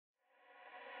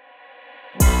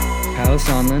Kyle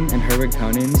Sonlin and Herwig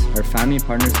Konings are founding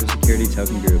partners of Security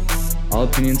Token Group. All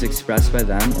opinions expressed by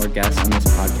them or guests on this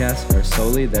podcast are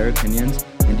solely their opinions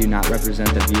and do not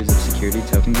represent the views of Security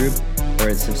Token Group or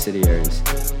its subsidiaries.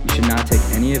 You should not take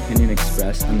any opinion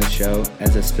expressed on the show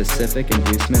as a specific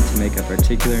inducement to make a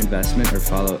particular investment or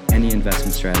follow any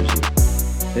investment strategy.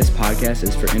 This podcast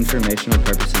is for informational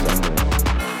purposes only.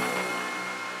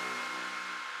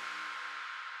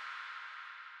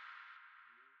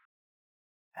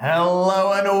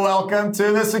 Hello and welcome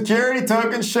to the Security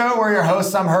Token Show. We're your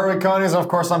hosts. I'm Herwig Konings, and of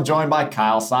course I'm joined by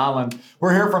Kyle Sonlin.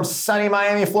 We're here from sunny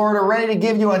Miami, Florida, ready to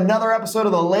give you another episode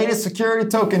of the latest security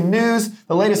token news,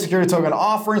 the latest security token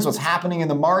offerings, what's happening in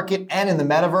the market and in the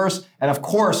metaverse, and of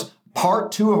course,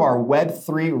 part 2 of our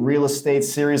Web3 real estate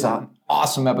series. An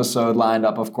awesome episode lined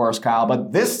up, of course, Kyle.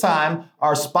 But this time,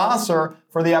 our sponsor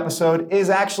for the episode is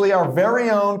actually our very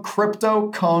own Crypto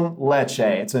Con Leche.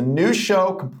 It's a new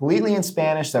show completely in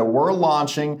Spanish that we're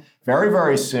launching very,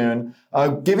 very soon,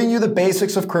 giving you the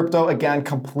basics of crypto, again,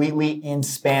 completely in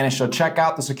Spanish. So check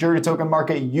out the Security Token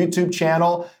Market YouTube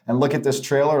channel and look at this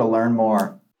trailer to learn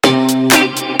more.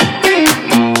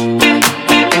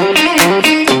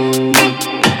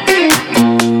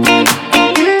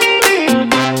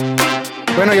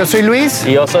 Bueno, yo soy Luis.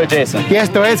 Y yo soy Jason. Y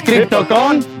esto es Crypto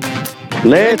Con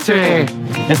Leche.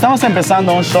 Estamos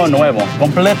empezando un show nuevo,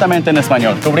 completamente en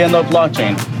español, cubriendo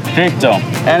blockchain, cripto,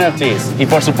 NFTs y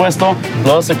por supuesto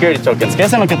los security tokens, que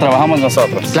es en lo que trabajamos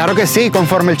nosotros. Claro que sí,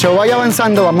 conforme el show vaya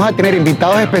avanzando vamos a tener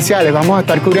invitados especiales, vamos a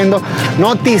estar cubriendo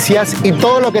noticias y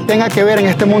todo lo que tenga que ver en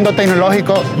este mundo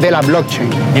tecnológico de la blockchain.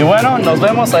 Y bueno, nos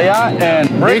vemos allá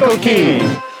en Brickle Key.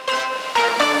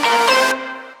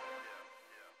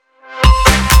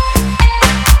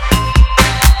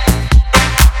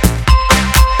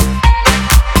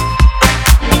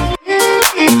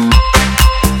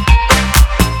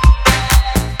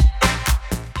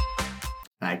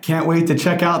 Can't wait to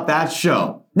check out that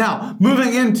show. Now,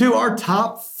 moving into our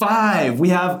top 5, we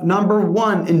have number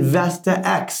 1,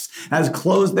 InvestaX, has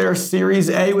closed their Series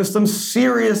A with some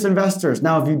serious investors.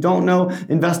 Now, if you don't know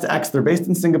InvestaX, they're based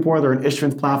in Singapore. They're an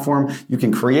issuance platform. You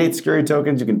can create security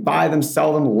tokens. You can buy them,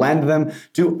 sell them, lend them,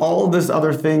 do all of this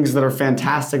other things that are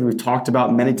fantastic. We've talked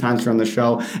about many times here on the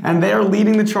show. And they are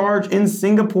leading the charge in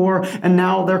Singapore. And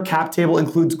now their cap table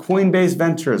includes Coinbase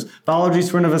Ventures, Balaji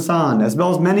Srinivasan, as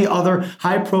well as many other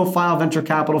high-profile venture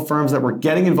capital firms that were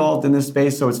getting involved in this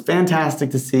space. So it's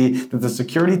fantastic to see that the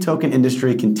security token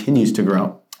industry continues to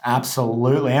grow.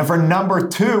 Absolutely. And for number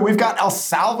 2, we've got El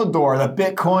Salvador, the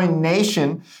Bitcoin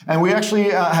nation. And we actually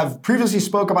have previously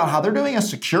spoke about how they're doing a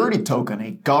security token,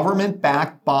 a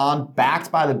government-backed bond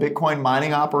backed by the Bitcoin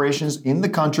mining operations in the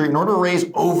country in order to raise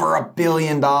over $1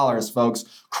 billion, folks.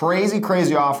 Crazy,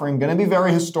 crazy offering. Going to be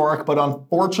very historic, but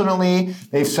unfortunately,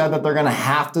 they've said that they're going to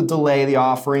have to delay the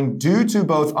offering due to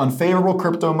both unfavorable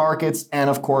crypto markets and,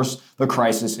 of course, the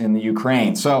crisis in the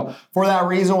Ukraine. So for that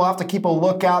reason, we'll have to keep a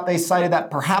lookout. They cited that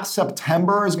perhaps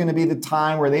September is going to be the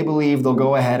time where they believe they'll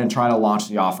go ahead and try to launch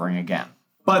the offering again.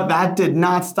 But that did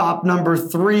not stop number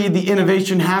 3, the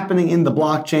innovation happening in the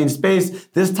blockchain space,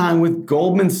 this time with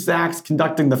Goldman Sachs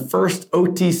conducting the first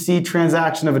OTC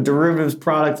transaction of a derivatives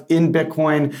product in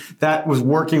Bitcoin that was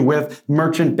working with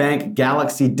merchant bank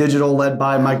Galaxy Digital, led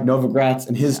by Mike Novogratz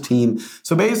and his team.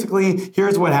 So basically,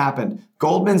 here's what happened.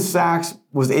 Goldman Sachs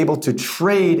was able to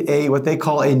trade what they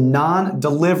call a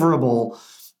non-deliverable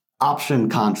option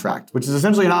contract, which is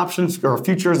essentially an option or a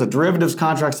futures, a derivatives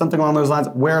contract, something along those lines,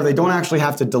 where they don't actually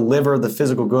have to deliver the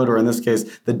physical good, or in this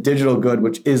case, the digital good,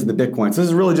 which is the Bitcoin. So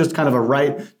this is really just kind of a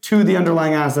right to the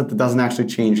underlying asset that doesn't actually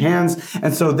change hands.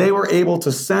 And so they were able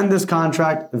to send this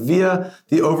contract via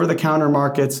the over-the-counter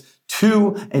markets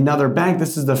to another bank.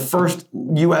 This is the first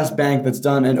U.S. bank that's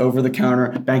done an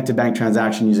over-the-counter bank-to-bank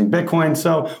transaction using Bitcoin.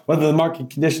 So whether the market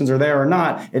conditions are there or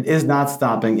not, it is not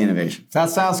stopping innovation. That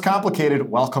sounds complicated.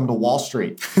 Welcome to Wall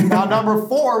Street. Now, number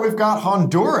 4, we've got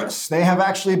Honduras. They have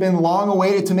actually been long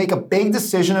awaited to make a big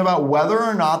decision about whether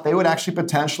or not they would actually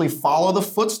potentially follow the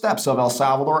footsteps of El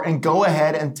Salvador and go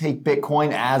ahead and take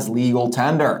Bitcoin as legal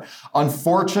tender.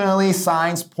 Unfortunately,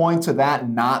 signs point to that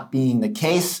not being the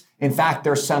case. In fact,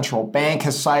 their central bank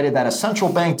has cited that a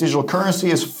central bank digital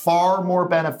currency is far more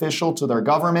beneficial to their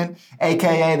government,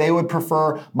 aka they would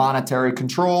prefer monetary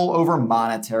control over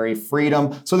monetary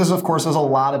freedom. So this, of course, has a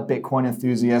lot of Bitcoin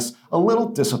enthusiasts a little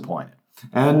disappointed.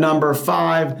 And number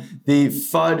 5, the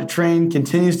FUD train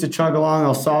continues to chug along.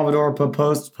 El Salvador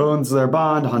postpones their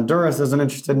bond. Honduras isn't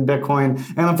interested in Bitcoin.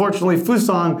 And unfortunately,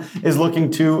 Fuson is looking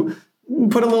to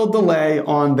put a little delay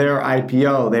on their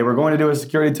IPO. They were going to do a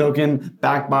security token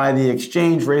backed by the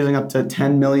exchange, raising up to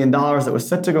 $10 million that was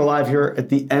set to go live here at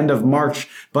the end of March.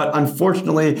 But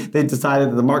unfortunately, they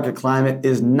decided that the market climate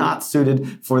is not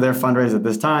suited for their fundraise at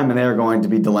this time, and they are going to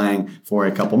be delaying for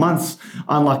a couple months.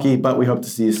 Unlucky, but we hope to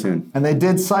see you soon. And they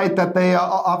did cite that they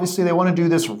obviously they want to do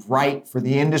this right for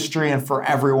the industry and for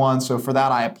everyone. So for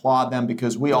that, I applaud them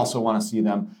because we also want to see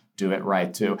them do it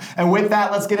right too. And with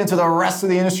that, let's get into the rest of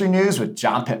the industry news with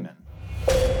John Pittman.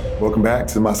 Welcome back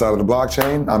to my side of the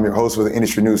blockchain. I'm your host for the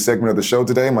industry news segment of the show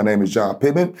today. My name is John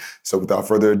Pittman. So without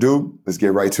further ado, let's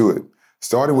get right to it.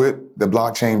 Starting with the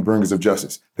blockchain bringers of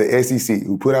justice, the SEC,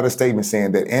 who put out a statement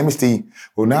saying that amnesty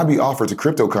will not be offered to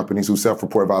crypto companies who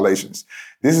self-report violations.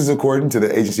 This is according to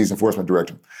the agency's enforcement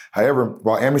director. However,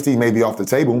 while amnesty may be off the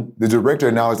table, the director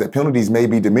acknowledged that penalties may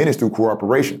be diminished through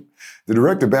cooperation. The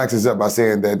director backs this up by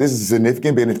saying that this is a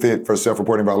significant benefit for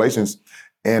self-reporting violations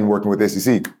and working with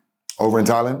SEC. Over in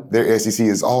Thailand, their SEC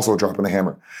is also dropping the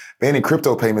hammer. Banning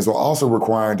crypto payments will also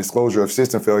require disclosure of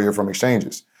system failure from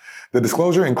exchanges. The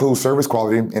disclosure includes service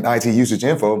quality and IT usage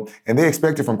info, and they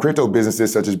expect it from crypto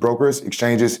businesses such as brokers,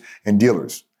 exchanges, and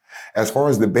dealers. As far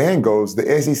as the ban goes, the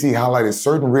SEC highlighted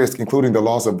certain risks, including the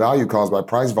loss of value caused by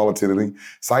price volatility,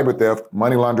 cyber theft,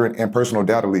 money laundering, and personal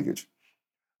data leakage.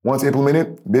 Once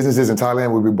implemented, businesses in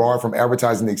Thailand will be barred from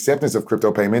advertising the acceptance of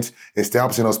crypto payments,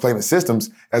 establishing those payment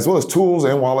systems, as well as tools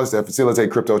and wallets that facilitate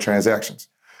crypto transactions.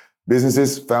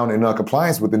 Businesses found in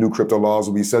non-compliance with the new crypto laws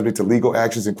will be subject to legal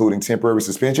actions, including temporary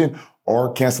suspension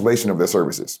or cancellation of their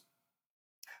services.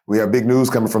 We have big news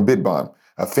coming from Bitbon,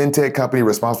 a fintech company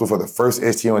responsible for the first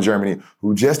STO in Germany,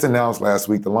 who just announced last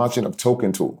week the launching of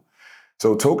Token Tool.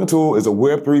 So Token Tool is a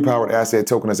Web3 powered asset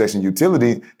tokenization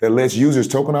utility that lets users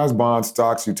tokenize bonds,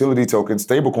 stocks, utility tokens,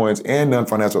 stablecoins, and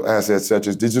non-financial assets such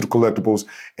as digital collectibles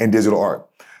and digital art.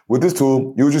 With this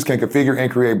tool, users can configure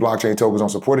and create blockchain tokens on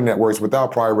supported networks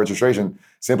without prior registration,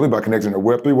 simply by connecting a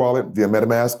Web3 wallet via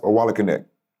MetaMask or Wallet Connect.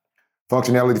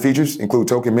 Functionality features include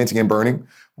token minting and burning,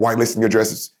 whitelisting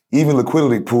addresses, even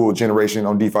liquidity pool generation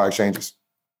on DeFi exchanges.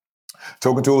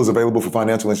 Token Tool is available for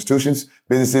financial institutions,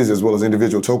 businesses, as well as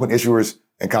individual token issuers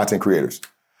and content creators.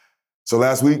 So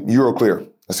last week, Euroclear,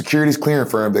 a securities clearing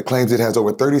firm that claims it has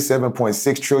over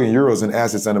 37.6 trillion euros in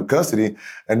assets under custody,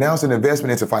 announced an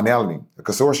investment into Finality, a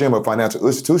consortium of financial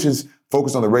institutions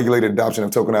focused on the regulated adoption of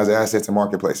tokenized assets in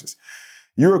marketplaces.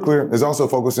 Euroclear is also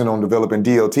focusing on developing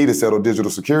DLT to settle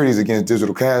digital securities against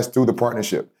digital cash through the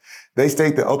partnership. They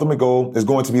state the ultimate goal is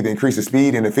going to be the increase of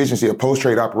speed and efficiency of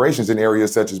post-trade operations in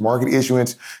areas such as market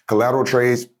issuance, collateral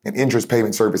trades, and interest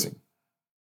payment servicing.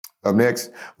 Up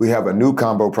next, we have a new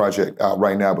combo project out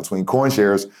right now between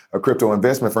CoinShares, a crypto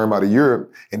investment firm out of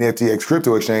Europe, and FTX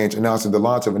Crypto Exchange, announcing the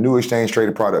launch of a new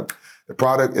exchange-traded product. The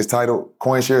product is titled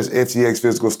CoinShares FTX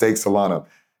Physical Stake Solana,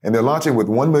 and they're launching with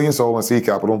 1 million SOL in seed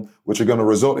capital, which are going to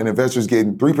result in investors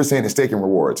getting 3% in staking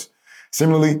rewards.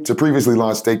 Similarly to previously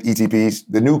launched staked ETPs,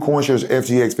 the new CoinShares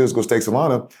FTX Physical Stake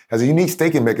Solana has a unique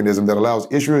staking mechanism that allows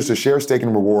issuers to share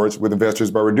staking rewards with investors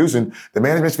by reducing the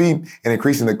management fee and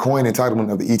increasing the coin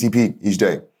entitlement of the ETP each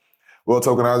day. Well,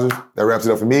 tokenizers, that wraps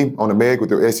it up for me on the Meg with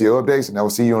their SEO updates, and I will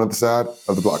see you on the other side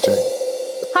of the blockchain.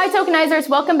 Hi, tokenizers.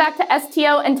 Welcome back to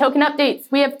STO and Token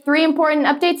Updates. We have 3 important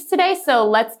updates today, so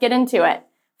let's get into it.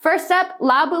 First up,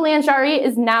 La Boulangerie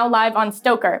is now live on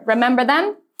Stoker. Remember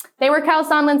them? They were Cal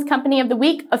Sondland's Company of the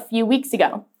Week a few weeks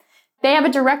ago. They have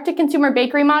a direct-to-consumer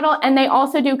bakery model, and they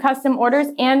also do custom orders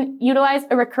and utilize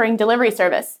a recurring delivery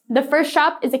service. The first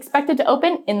shop is expected to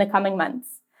open in the coming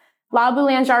months. La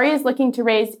Boulangerie is looking to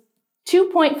raise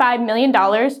 $2.5 million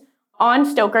on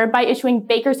Stoker by issuing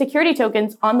Baker security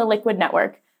tokens on the Liquid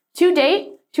network. To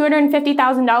date,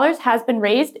 $250,000 has been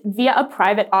raised via a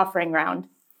private offering round.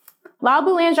 La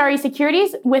Boulangerie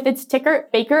securities, with its ticker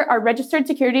Baker, are registered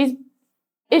securities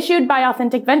issued by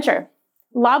Authentic Venture.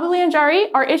 La Boulangerie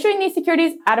are issuing these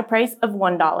securities at a price of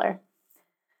 $1.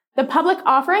 The public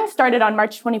offering started on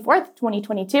March 24th,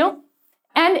 2022,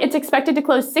 and it's expected to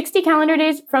close 60 calendar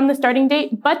days from the starting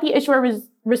date, but the issuer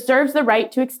reserves the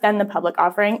right to extend the public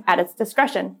offering at its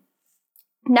discretion.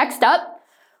 Next up,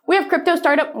 we have crypto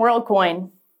startup WorldCoin.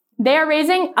 They are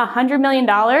raising $100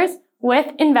 million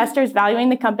with investors valuing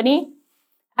the company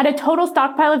at a total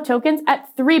stockpile of tokens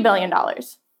at $3 billion.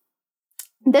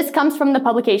 This comes from the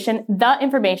publication The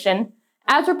Information,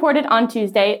 as reported on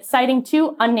Tuesday, citing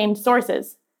 2 unnamed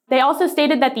sources. They also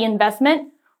stated that the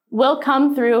investment will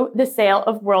come through the sale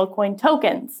of WorldCoin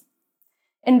tokens.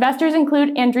 Investors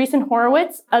include Andreessen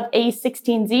Horowitz of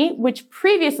A16Z, which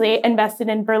previously invested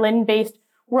in Berlin-based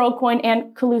WorldCoin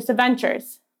and Calusa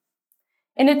Ventures.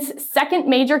 In its second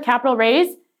major capital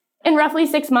raise, in roughly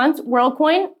 6 months,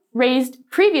 WorldCoin raised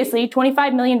previously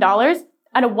 $25 million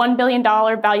at a $1 billion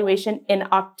valuation in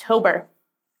October.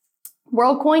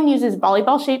 WorldCoin uses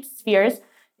volleyball-shaped spheres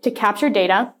to capture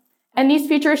data, and these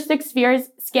futuristic spheres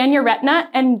scan your retina,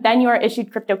 and then you are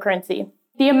issued cryptocurrency.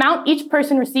 The amount each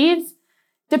person receives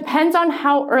depends on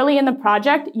how early in the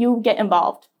project you get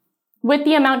involved, with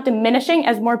the amount diminishing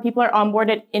as more people are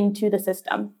onboarded into the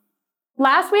system.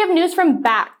 Last, we have news from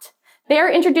Bakkt. They are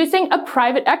introducing a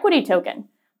private equity token.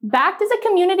 Bakkt is a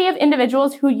community of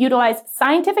individuals who utilize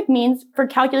scientific means for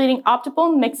calculating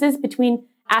optimal mixes between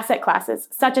asset classes,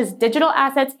 such as digital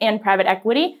assets and private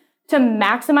equity, to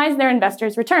maximize their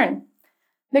investors' return.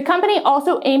 The company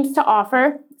also aims to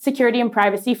offer security and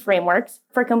privacy frameworks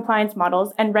for compliance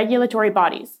models and regulatory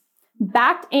bodies.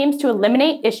 Bakkt aims to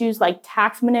eliminate issues like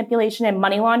tax manipulation and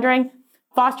money laundering,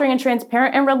 fostering a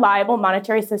transparent and reliable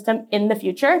monetary system in the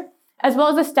future, as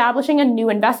well as establishing a new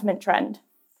investment trend.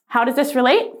 How does this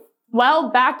relate?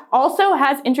 Well, Bakkt also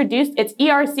has introduced its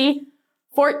ERC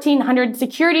 1400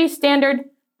 security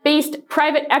standard-based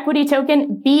private equity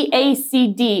token,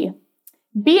 BACD.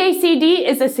 BACD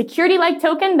is a security-like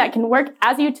token that can work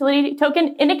as a utility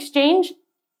token in exchange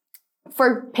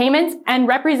for payments and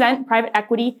represent private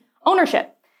equity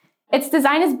ownership. Its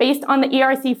design is based on the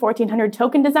ERC 1400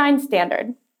 token design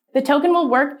standard. The token will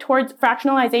work towards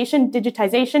fractionalization,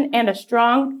 digitization, and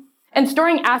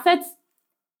storing assets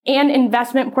and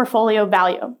investment portfolio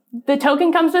value. The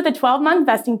token comes with a 12-month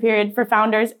vesting period for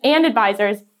founders and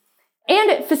advisors,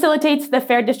 and it facilitates the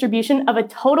fair distribution of a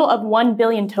total of 1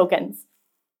 billion tokens.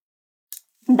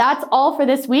 That's all for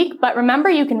this week, but remember,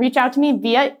 you can reach out to me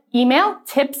via email,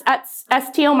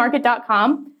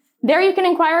 tips@stomarket.com. There you can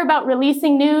inquire about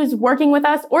releasing news, working with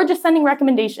us, or just sending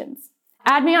recommendations.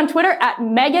 Add me on Twitter at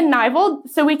Megan Neivold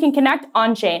so we can connect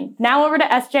on-chain. Now over to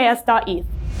sjs.eth.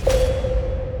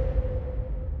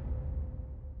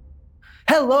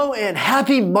 Hello and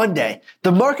happy Monday.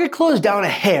 The market closed down a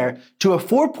hair to a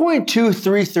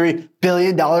 $4.233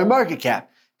 billion market cap.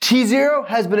 T0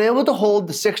 has been able to hold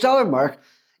the $6 mark,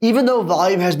 even though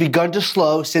volume has begun to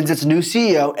slow since its new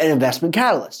CEO and investment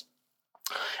catalyst.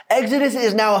 Exodus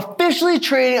is now officially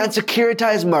trading on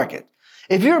Securitized Market.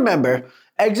 If you remember,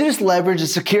 Exodus leveraged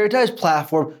the Securitized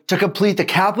platform to complete the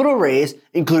capital raise,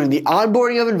 including the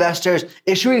onboarding of investors,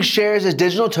 issuing shares as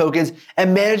digital tokens,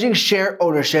 and managing share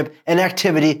ownership and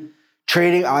activity.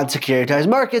 Trading on Securitized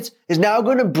Markets is now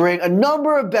going to bring a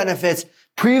number of benefits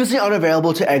previously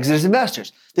unavailable to Exodus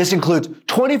investors. This includes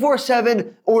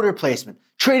 24/7 order placement,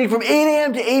 trading from 8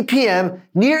 a.m. to 8 p.m.,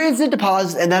 near instant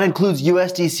deposits, and that includes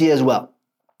USDC as well.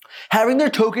 Having their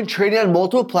token trading on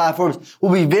multiple platforms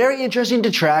will be very interesting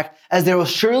to track, as there will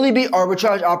surely be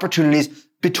arbitrage opportunities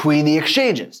between the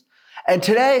exchanges. And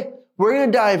today, we're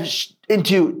going to dive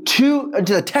into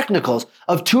the technicals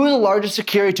of two of the largest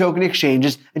security token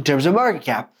exchanges in terms of market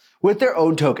cap with their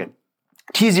own token,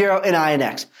 T0 and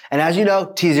INX. And as you know,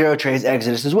 T0 trades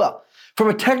Exodus as well. From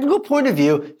a technical point of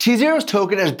view, T0's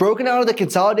token has broken out of the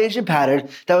consolidation pattern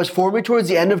that was forming towards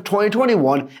the end of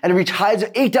 2021 and reached highs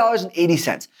of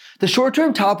 $8.80. The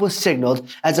short-term top was signaled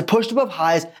as it pushed above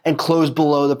highs and closed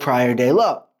below the prior day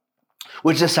low,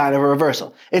 which is a sign of a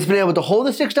reversal. It's been able to hold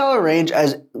the $6 range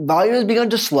as volume has begun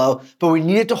to slow, but we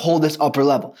need it to hold this upper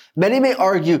level. Many may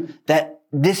argue that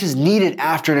this is needed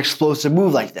after an explosive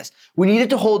move like this. We need it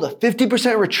to hold a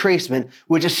 50% retracement,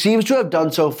 which it seems to have done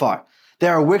so far.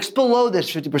 There are wicks below this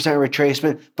 50%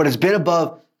 retracement, but it's been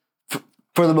above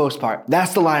for the most part.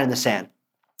 That's the line in the sand.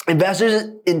 Investors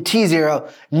in T0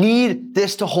 need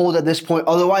this to hold at this point,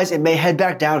 otherwise it may head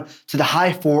back down to the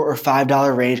high $4 or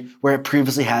 $5 range where it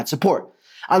previously had support.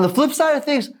 On the flip side of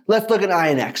things, let's look at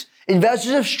INX.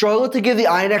 Investors have struggled to give the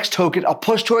INX token a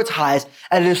push towards highs,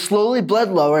 and it has slowly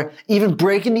bled lower, even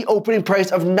breaking the opening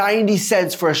price of 90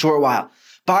 cents for a short while.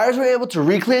 Buyers were able to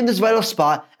reclaim this vital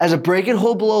spot, as a break and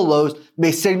hold below lows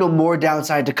may signal more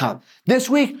downside to come.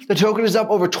 This week, the token is up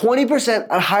over 20%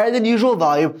 on higher than usual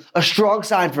volume, a strong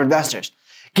sign for investors.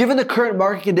 Given the current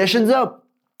market conditions though,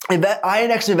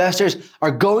 INX investors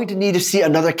are going to need to see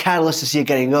another catalyst to see it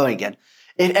getting going again.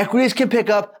 If equities can pick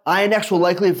up, INX will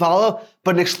likely follow,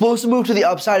 but an explosive move to the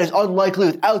upside is unlikely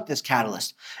without this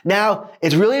catalyst. Now,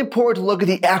 it's really important to look at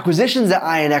the acquisitions that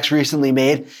INX recently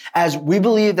made, as we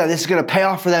believe that this is going to pay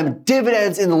off for them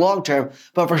dividends in the long term,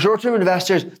 but for short-term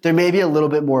investors, there may be a little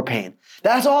bit more pain.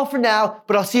 That's all for now,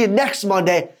 but I'll see you next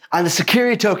Monday on the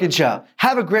Security Token Show.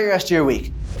 Have a great rest of your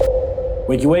week.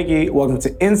 Wakey wakey, welcome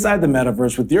to Inside the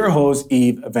Metaverse with your host,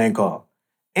 Eve Van Call.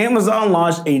 Amazon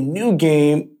launched a new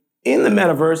game in the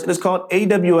metaverse. It is called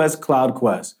AWS Cloud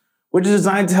Quest, which is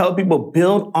designed to help people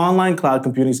build online cloud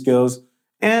computing skills,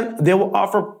 and they will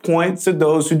offer points to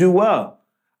those who do well.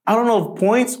 I don't know if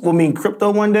points will mean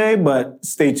crypto one day, but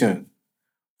stay tuned.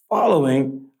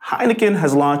 Following, Heineken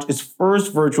has launched its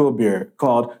first virtual beer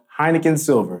called Heineken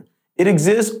Silver. It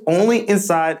exists only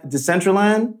inside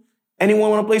Decentraland.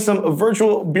 Anyone want to play some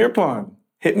virtual beer pong?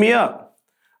 Hit me up.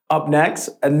 Up next,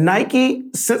 Nike,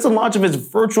 since the launch of its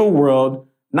virtual world,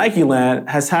 Nike Land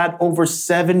has had over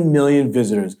 7 million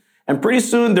visitors. And pretty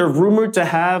soon they're rumored to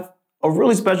have a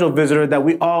really special visitor that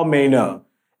we all may know.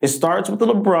 It starts with a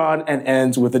LeBron and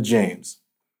ends with a James.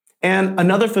 And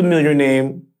another familiar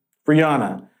name,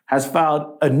 Rihanna, has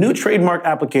filed a new trademark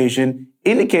application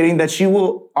indicating that she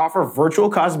will offer virtual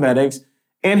cosmetics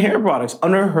and hair products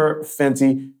under her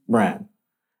Fenty brand.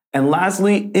 And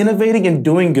lastly, innovating and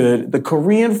doing good, the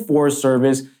Korean Forest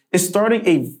Service is starting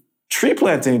a tree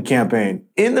planting campaign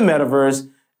in the metaverse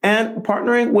and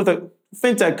partnering with a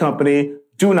fintech company,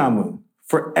 Dunamu.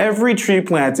 For every tree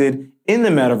planted in the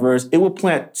metaverse, it will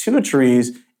plant 2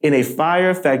 trees in a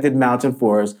fire-affected mountain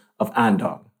forest of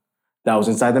Andong. That was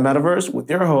Inside the Metaverse with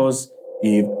your host,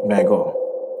 Yves Van Gogh.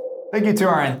 Thank you to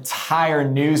our entire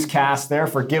newscast there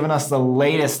for giving us the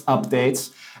latest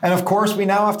updates. And of course, we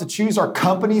now have to choose our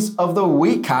companies of the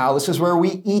week, Kyle. This is where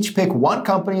we each pick one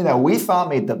company that we thought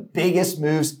made the biggest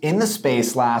moves in the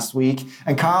space last week.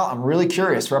 And Kyle, I'm really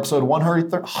curious for episode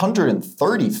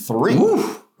 133.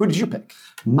 Who did you pick?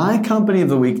 My company of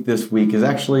the week this week is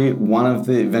actually one of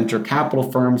the venture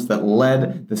capital firms that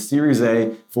led the Series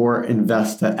A for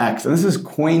Investa X. And this is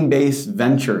Coinbase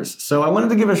Ventures. So I wanted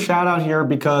to give a shout out here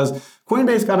because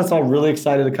Coinbase got us all really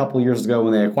excited a couple of years ago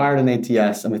when they acquired an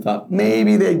ATS, and we thought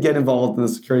maybe they'd get involved in the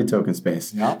security token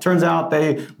space. Yep. Turns out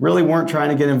they really weren't trying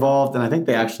to get involved, and I think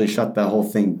they actually shut that whole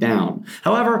thing down.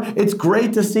 However, it's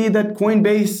great to see that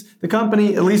Coinbase, the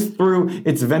company, at least through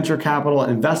its venture capital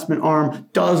investment arm,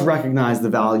 does recognize the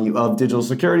value of digital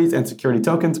securities and security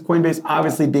tokens. Coinbase,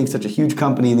 obviously being such a huge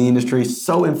company in the industry,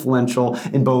 so influential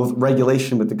in both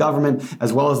regulation with the government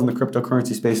as well as in the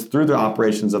cryptocurrency space through their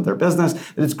operations of their business,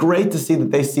 that it's great to see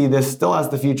that they see this still as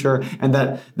the future and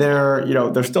that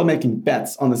they're still making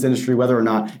bets on this industry, whether or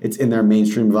not it's in their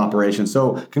mainstream of operations.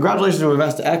 So congratulations to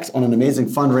Investa X on an amazing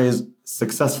fundraise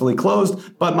successfully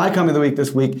closed. But my company of the week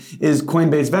this week is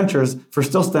Coinbase Ventures for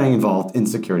still staying involved in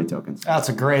security tokens. That's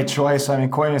a great choice. I mean,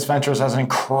 Coinbase Ventures has an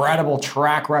incredible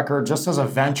track record just as a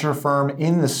venture firm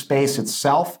in the space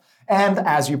itself. And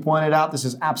as you pointed out, this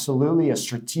is absolutely a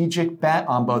strategic bet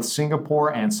on both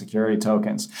Singapore and security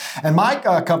tokens. And my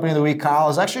company of the week, Kyle,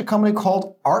 is actually a company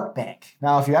called ArtBank.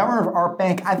 Now, if you haven't heard of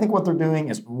ArtBank, I think what they're doing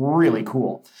is really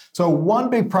cool. So one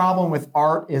big problem with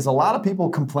art is a lot of people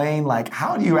complain, like,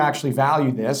 how do you actually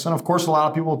value this? And of course, a lot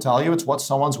of people will tell you it's what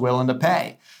someone's willing to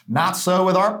pay. Not so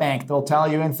with ArtBank. They'll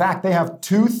tell you, in fact, they have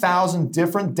 2,000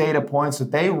 different data points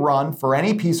that they run for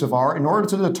any piece of art in order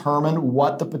to determine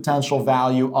what the potential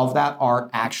value of that art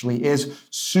actually is.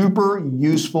 Super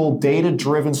useful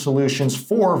data-driven solutions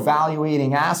for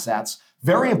valuating assets.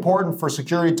 Very important for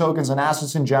security tokens and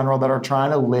assets in general that are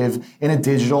trying to live in a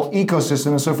digital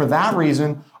ecosystem. And so for that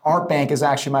reason, ArtBank is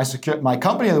actually my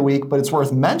company of the week, but it's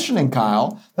worth mentioning,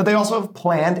 Kyle, that they also have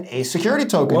planned a security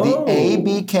token, the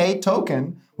ABK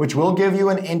token, which will give you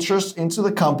an interest into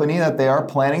the company that they are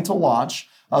planning to launch.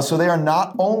 So they are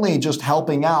not only just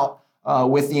helping out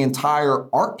with the entire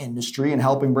art industry and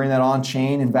helping bring that on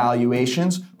chain and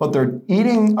valuations, but they're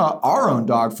eating our own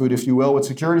dog food, if you will, with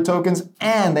security tokens.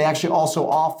 And they actually also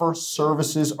offer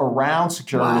services around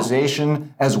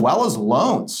securitization as well as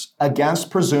loans against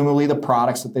presumably the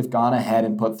products that they've gone ahead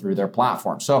and put through their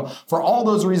platform. So for all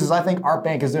those reasons, I think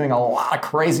ArtBank is doing a lot of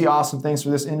crazy, awesome things for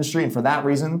this industry. And for that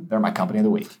reason, they're my company of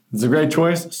the week. It's a great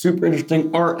choice. Super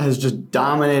interesting. Art has just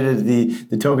dominated the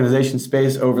tokenization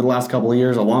space over the last couple of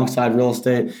years alongside real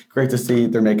estate. Great to see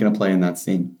they're making a play in that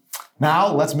scene.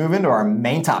 Now let's move into our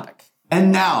main topic.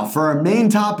 And now for our main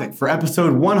topic for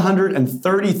episode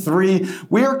 133,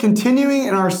 we are continuing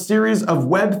in our series of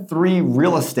Web3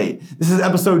 real estate. This is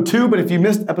episode 2, but if you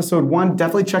missed episode 1,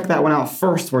 definitely check that one out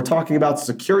first. We're talking about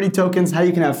security tokens, how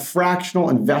you can have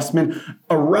fractional investment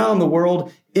around the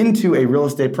world into a real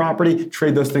estate property,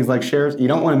 trade those things like shares. You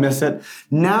don't want to miss it.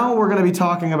 Now we're going to be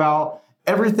talking about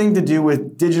everything to do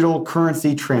with digital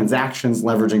currency transactions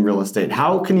leveraging real estate.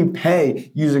 How can you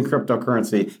pay using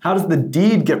cryptocurrency? How does the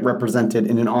deed get represented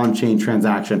in an on-chain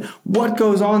transaction? What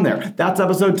goes on there? That's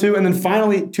episode 2. And then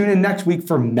finally, tune in next week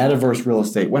for metaverse real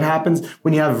estate. What happens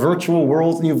when you have virtual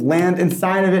worlds and you have land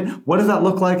inside of it? What does that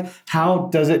look like? How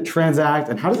does it transact?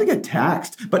 And how does it get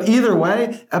taxed? But either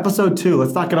way, episode 2,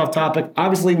 let's not get off topic.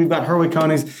 Obviously, we've got Herwig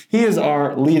Konings. He is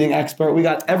our leading expert. We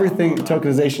got everything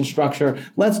tokenization structure.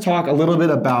 Let's talk a little bit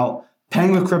about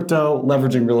Paying with crypto,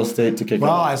 leveraging real estate to kick it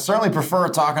Well, off. I certainly prefer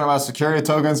talking about security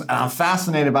tokens, and I'm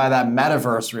fascinated by that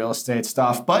metaverse real estate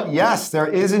stuff. But yes, there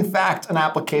is in fact an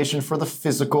application for the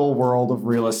physical world of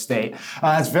real estate.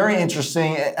 It's very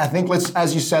interesting. I think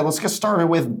as you said, let's get started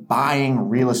with buying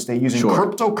real estate, using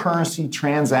cryptocurrency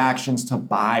transactions to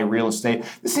buy real estate.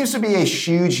 This seems to be a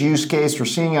huge use case. We're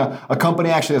seeing a company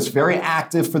actually that's very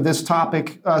active for this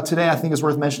topic today. I think is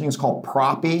worth mentioning. It's called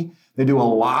Proppy. They do a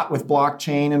lot with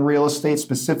blockchain and real estate,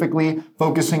 specifically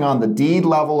focusing on the deed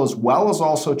level, as well as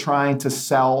also trying to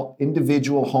sell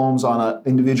individual homes on an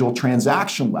individual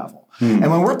transaction level.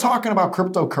 And when we're talking about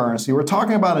cryptocurrency, we're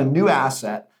talking about a new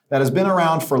asset that has been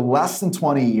around for less than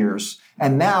 20 years.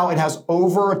 And now it has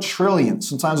over $1 trillion,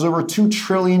 sometimes over $2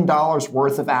 trillion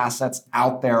worth of assets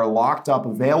out there locked up,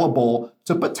 available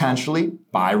to potentially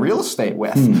buy real estate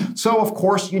with. So, of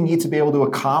course, you need to be able to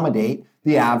accommodate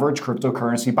the average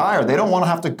cryptocurrency buyer. They don't want to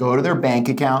have to go to their bank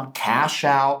account, cash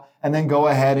out, and then go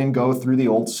ahead and go through the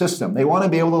old system. They want to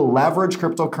be able to leverage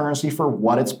cryptocurrency for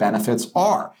what its benefits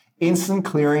are. Instant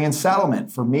clearing and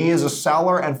settlement. For me as a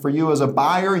seller and for you as a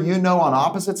buyer, you know on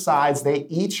opposite sides, they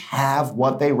each have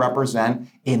what they represent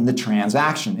in the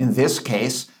transaction. In this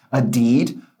case, a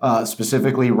deed,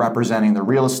 specifically representing the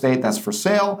real estate that's for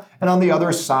sale. And on the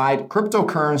other side,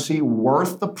 cryptocurrency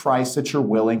worth the price that you're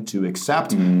willing to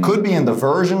accept. Could be in the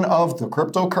version of the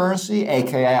cryptocurrency,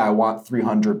 aka I want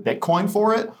 300 Bitcoin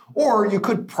for it, or you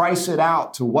could price it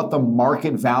out to what the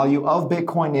market value of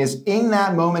Bitcoin is in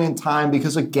that moment in time,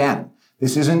 because again,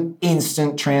 this is an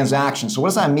instant transaction. So what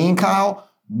does that mean, Kyle?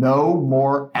 No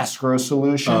more escrow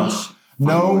solutions.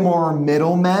 No more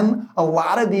middlemen. A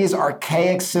lot of these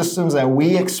archaic systems that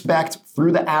we expect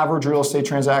through the average real estate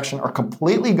transaction are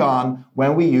completely gone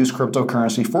when we use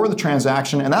cryptocurrency for the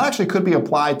transaction. And that actually could be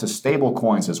applied to stable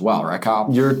coins as well, right, Kyle?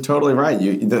 You're totally right.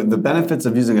 The benefits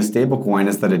of using a stable coin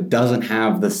is that it doesn't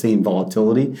have the same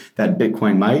volatility that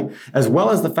Bitcoin might, as well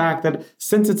as the fact that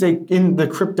since it's in the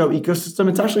crypto ecosystem,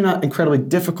 it's actually not incredibly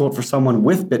difficult for someone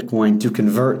with Bitcoin to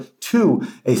convert to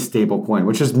a stable coin,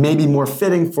 which is maybe more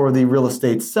fitting for the real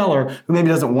estate seller who maybe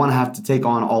doesn't want to have to take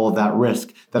on all of that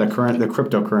risk that the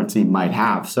cryptocurrency might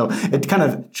have. So it kind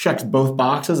of checks both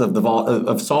boxes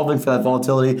of solving for that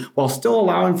volatility while still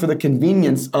allowing for the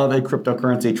convenience of a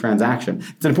cryptocurrency transaction.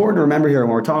 It's important to remember here when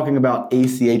we're talking about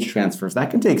ACH transfers, that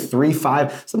can take 3,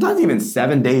 5, sometimes even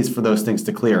 7 days for those things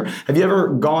to clear. Have you ever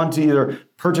gone to either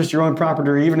purchase your own property,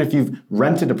 or even if you've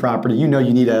rented a property, you know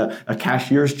you need a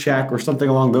cashier's check or something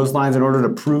along those lines in order to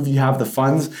prove you have the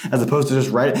funds, as opposed to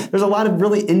just write it. There's a lot of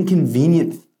really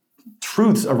inconvenient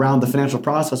truths around the financial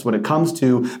process when it comes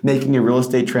to making a real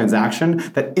estate transaction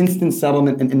that instant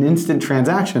settlement and an instant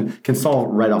transaction can solve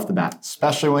right off the bat.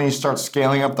 Especially when you start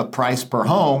scaling up the price per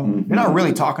home, you're not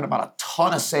really talking about a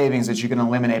ton of savings that you can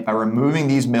eliminate by removing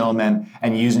these middlemen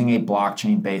and using a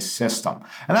blockchain-based system.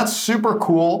 And that's super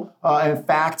cool. In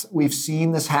fact, we've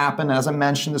seen this happen. As I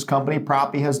mentioned, this company,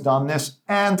 Proppy, has done this.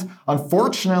 And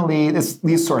unfortunately, this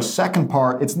leads to our second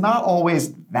part. It's not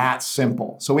always that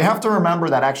simple. So we have to remember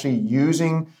that actually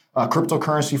using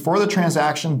cryptocurrency for the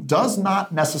transaction does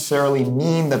not necessarily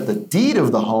mean that the deed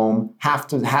of the home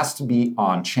has to be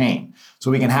on chain.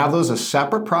 So we can have those as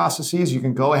separate processes. You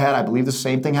can go ahead. I believe the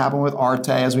same thing happened with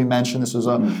Arte, as we mentioned. This is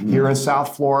here in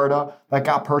South Florida that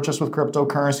got purchased with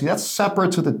cryptocurrency. That's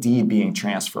separate to the deed being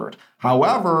transferred.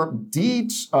 However,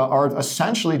 deeds are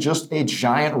essentially just a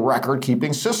giant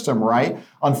record-keeping system, right?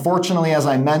 Unfortunately, as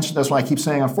I mentioned, that's why I keep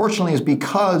saying unfortunately, is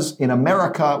because in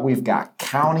America, we've got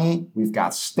county, we've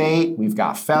got state, we've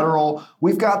got federal,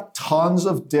 we've got tons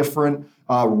of different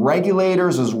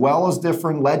regulators, as well as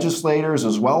different legislators,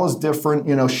 as well as different,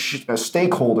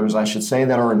 stakeholders, I should say,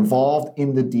 that are involved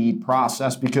in the deed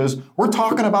process, because we're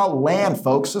talking about land,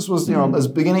 folks. This was, as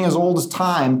beginning as old as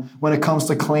time when it comes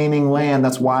to claiming land.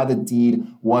 That's why the deed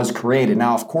was created.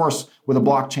 Now, of course, with a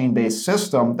blockchain-based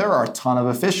system, there are a ton of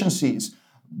efficiencies.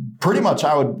 Pretty much,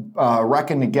 I would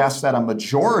reckon to guess that a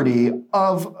majority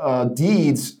of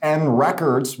deeds and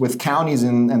records with counties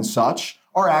and such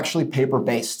are actually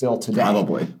paper-based still today.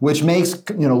 Probably. Which makes,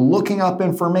 looking up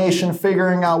information,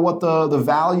 figuring out what the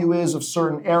value is of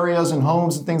certain areas and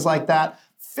homes and things like that,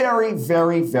 very,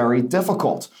 very, very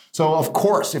difficult. So, of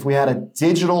course, if we had a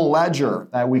digital ledger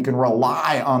that we can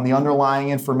rely on the underlying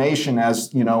information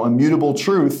as, immutable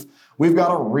truth, we've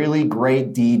got a really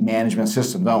great deed management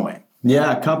system, don't we?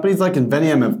 Yeah, companies like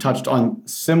Invenium have touched on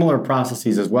similar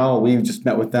processes as well. We've just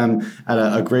met with them at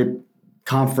a great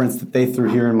conference that they threw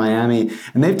here in Miami,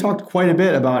 and they've talked quite a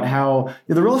bit about how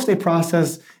the real estate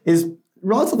process is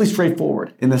relatively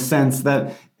straightforward in the sense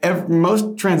that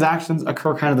most transactions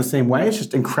occur kind of the same way. It's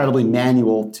just incredibly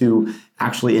manual to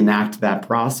actually enact that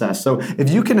process. So if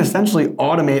you can essentially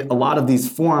automate a lot of these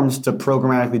forms to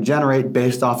programmatically generate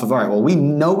based off of, all right, well, we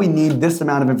know we need this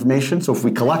amount of information. So if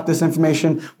we collect this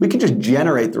information, we can just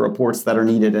generate the reports that are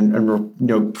needed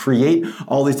and create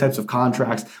all these types of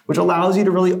contracts, which allows you to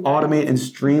really automate and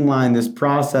streamline this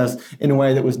process in a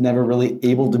way that was never really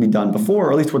able to be done before,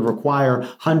 or at least would require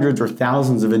hundreds or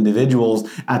thousands of individuals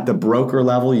at the broker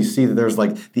level. You see that there's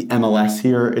like the MLS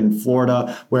here in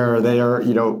Florida, where they are,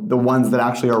 the ones that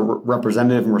actually are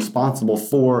representative and responsible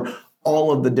for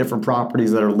all of the different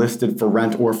properties that are listed for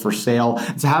rent or for sale.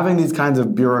 So having these kinds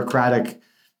of bureaucratic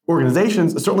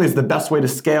organizations certainly is the best way to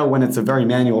scale when it's a very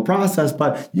manual process,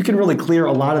 but you can really clear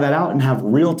a lot of that out and have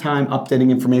real-time updating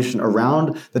information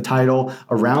around the title,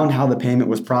 around how the payment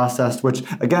was processed, which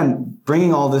again,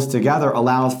 bringing all this together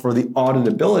allows for the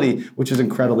auditability, which is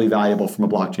incredibly valuable from a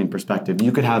blockchain perspective.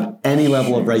 You could have any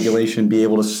level of regulation be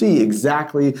able to see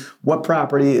exactly what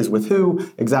property is with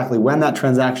who, exactly when that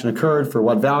transaction occurred, for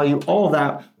what value. All of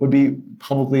that would be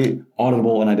publicly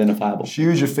auditable and identifiable.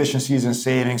 Huge efficiencies and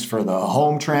savings for the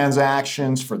home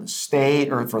transactions, for the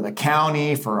state or for the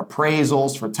county, for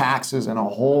appraisals, for taxes, and a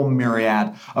whole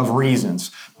myriad of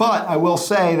reasons. But I will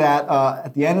say that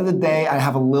at the end of the day, I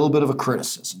have a little bit of a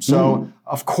criticism. So,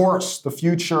 of course, the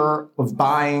future of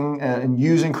buying and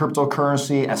using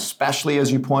cryptocurrency, especially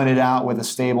as you pointed out with a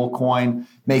stable coin,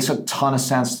 makes a ton of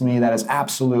sense to me. That is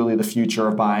absolutely the future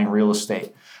of buying real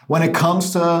estate. When it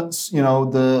comes to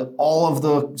all of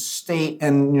the state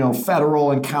and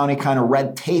federal and county kind of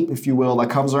red tape, if you will, that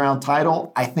comes around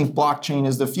title, I think blockchain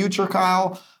is the future,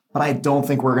 Kyle. But I don't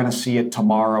think we're going to see it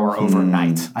tomorrow or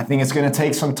overnight. I think it's going to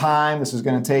take some time. This is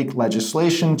going to take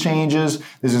legislation changes.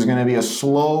 This is going to be a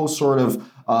slow sort of,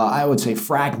 I would say,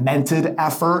 fragmented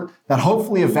effort that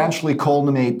hopefully eventually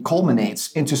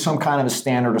culminates into some kind of a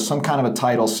standard or some kind of a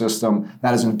title system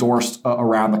that is endorsed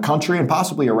around the country and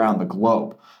possibly around the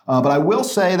globe. But I will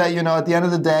say that, at the end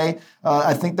of the day,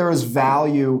 I think there is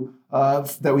value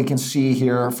that we can see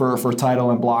here for title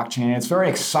and blockchain. It's very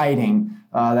exciting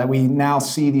that we now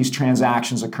see these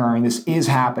transactions occurring. This is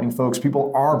happening, folks.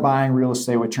 People are buying real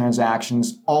estate with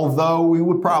transactions, although we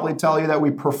would probably tell you that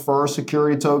we prefer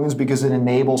security tokens because it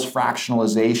enables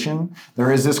fractionalization.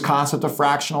 There is this concept of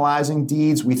fractionalizing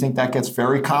deeds. We think that gets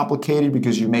very complicated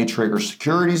because you may trigger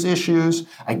securities issues.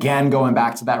 Again, going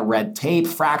back to that red tape,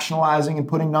 fractionalizing and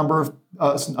putting a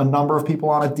number of people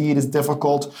on a deed is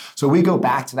difficult. So we go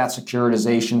back to that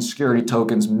securitization, security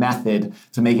tokens method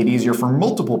to make it easier for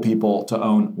multiple people to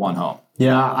own one home.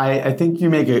 Yeah, I think you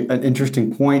make an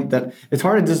interesting point that it's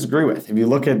hard to disagree with. If you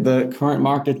look at the current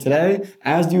market today,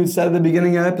 as you said at the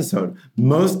beginning of the episode,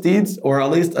 most deeds, or at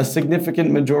least a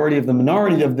significant majority of the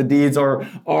minority of the deeds are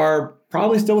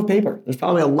probably still with paper. There's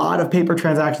probably a lot of paper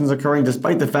transactions occurring,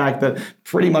 despite the fact that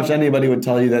pretty much anybody would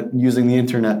tell you that using the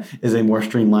internet is a more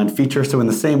streamlined feature. So in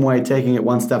the same way, taking it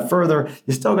one step further,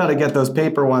 you still got to get those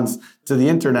paper ones to the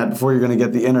internet before you're going to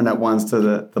get the internet ones to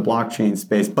the blockchain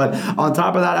space. But on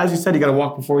top of that, as you said, you got to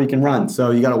walk before you can run.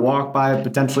 So you got to walk by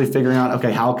potentially figuring out,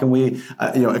 okay, how can we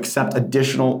accept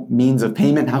additional means of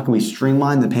payment? How can we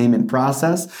streamline the payment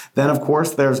process? Then, of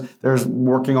course, there's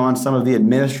working on some of the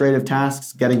administrative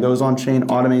tasks, getting those on chain,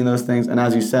 automating those things. And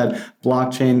as you said,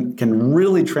 blockchain can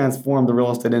really transform the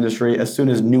real estate industry as soon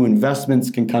as new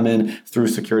investments can come in through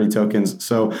security tokens.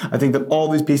 So I think that all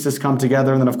these pieces come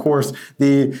together. And then, of course,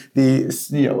 the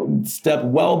step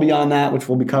well beyond that, which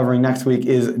we'll be covering next week,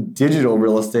 is digital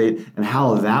real estate and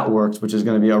how that works, which is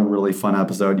going to be a really fun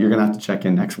episode. You're going to have to check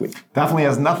in next week. Definitely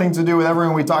has nothing to do with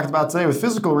everything we talked about today with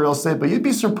physical real estate, but you'd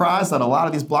be surprised that a lot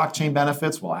of these blockchain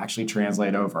benefits will actually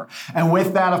translate over. And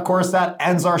with that, of course, that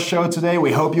ends our show today.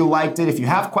 We hope you liked it. If you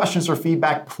have questions or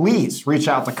feedback, please reach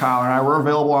out to Kyle and I. We're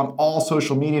available on all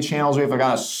social media channels. We've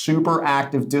got a super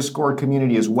active Discord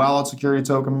community as well at Security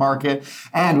Token Market.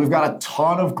 And we've got a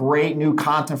ton of great new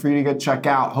content for you to go check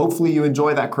out. Hopefully you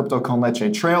enjoy that Crypto Con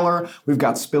Leche trailer. We've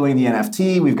got Spilling the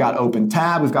NFT. We've got Open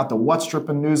Tab. We've got the What's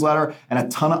Trippin' newsletter and a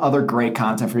ton of other great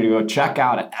content for you to go check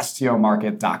out at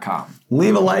stomarket.com.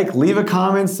 Leave a like, leave a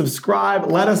comment,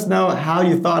 subscribe. Let us know how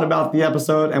you thought about the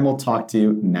episode, and we'll talk to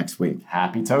you next week.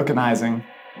 Happy tokenizing.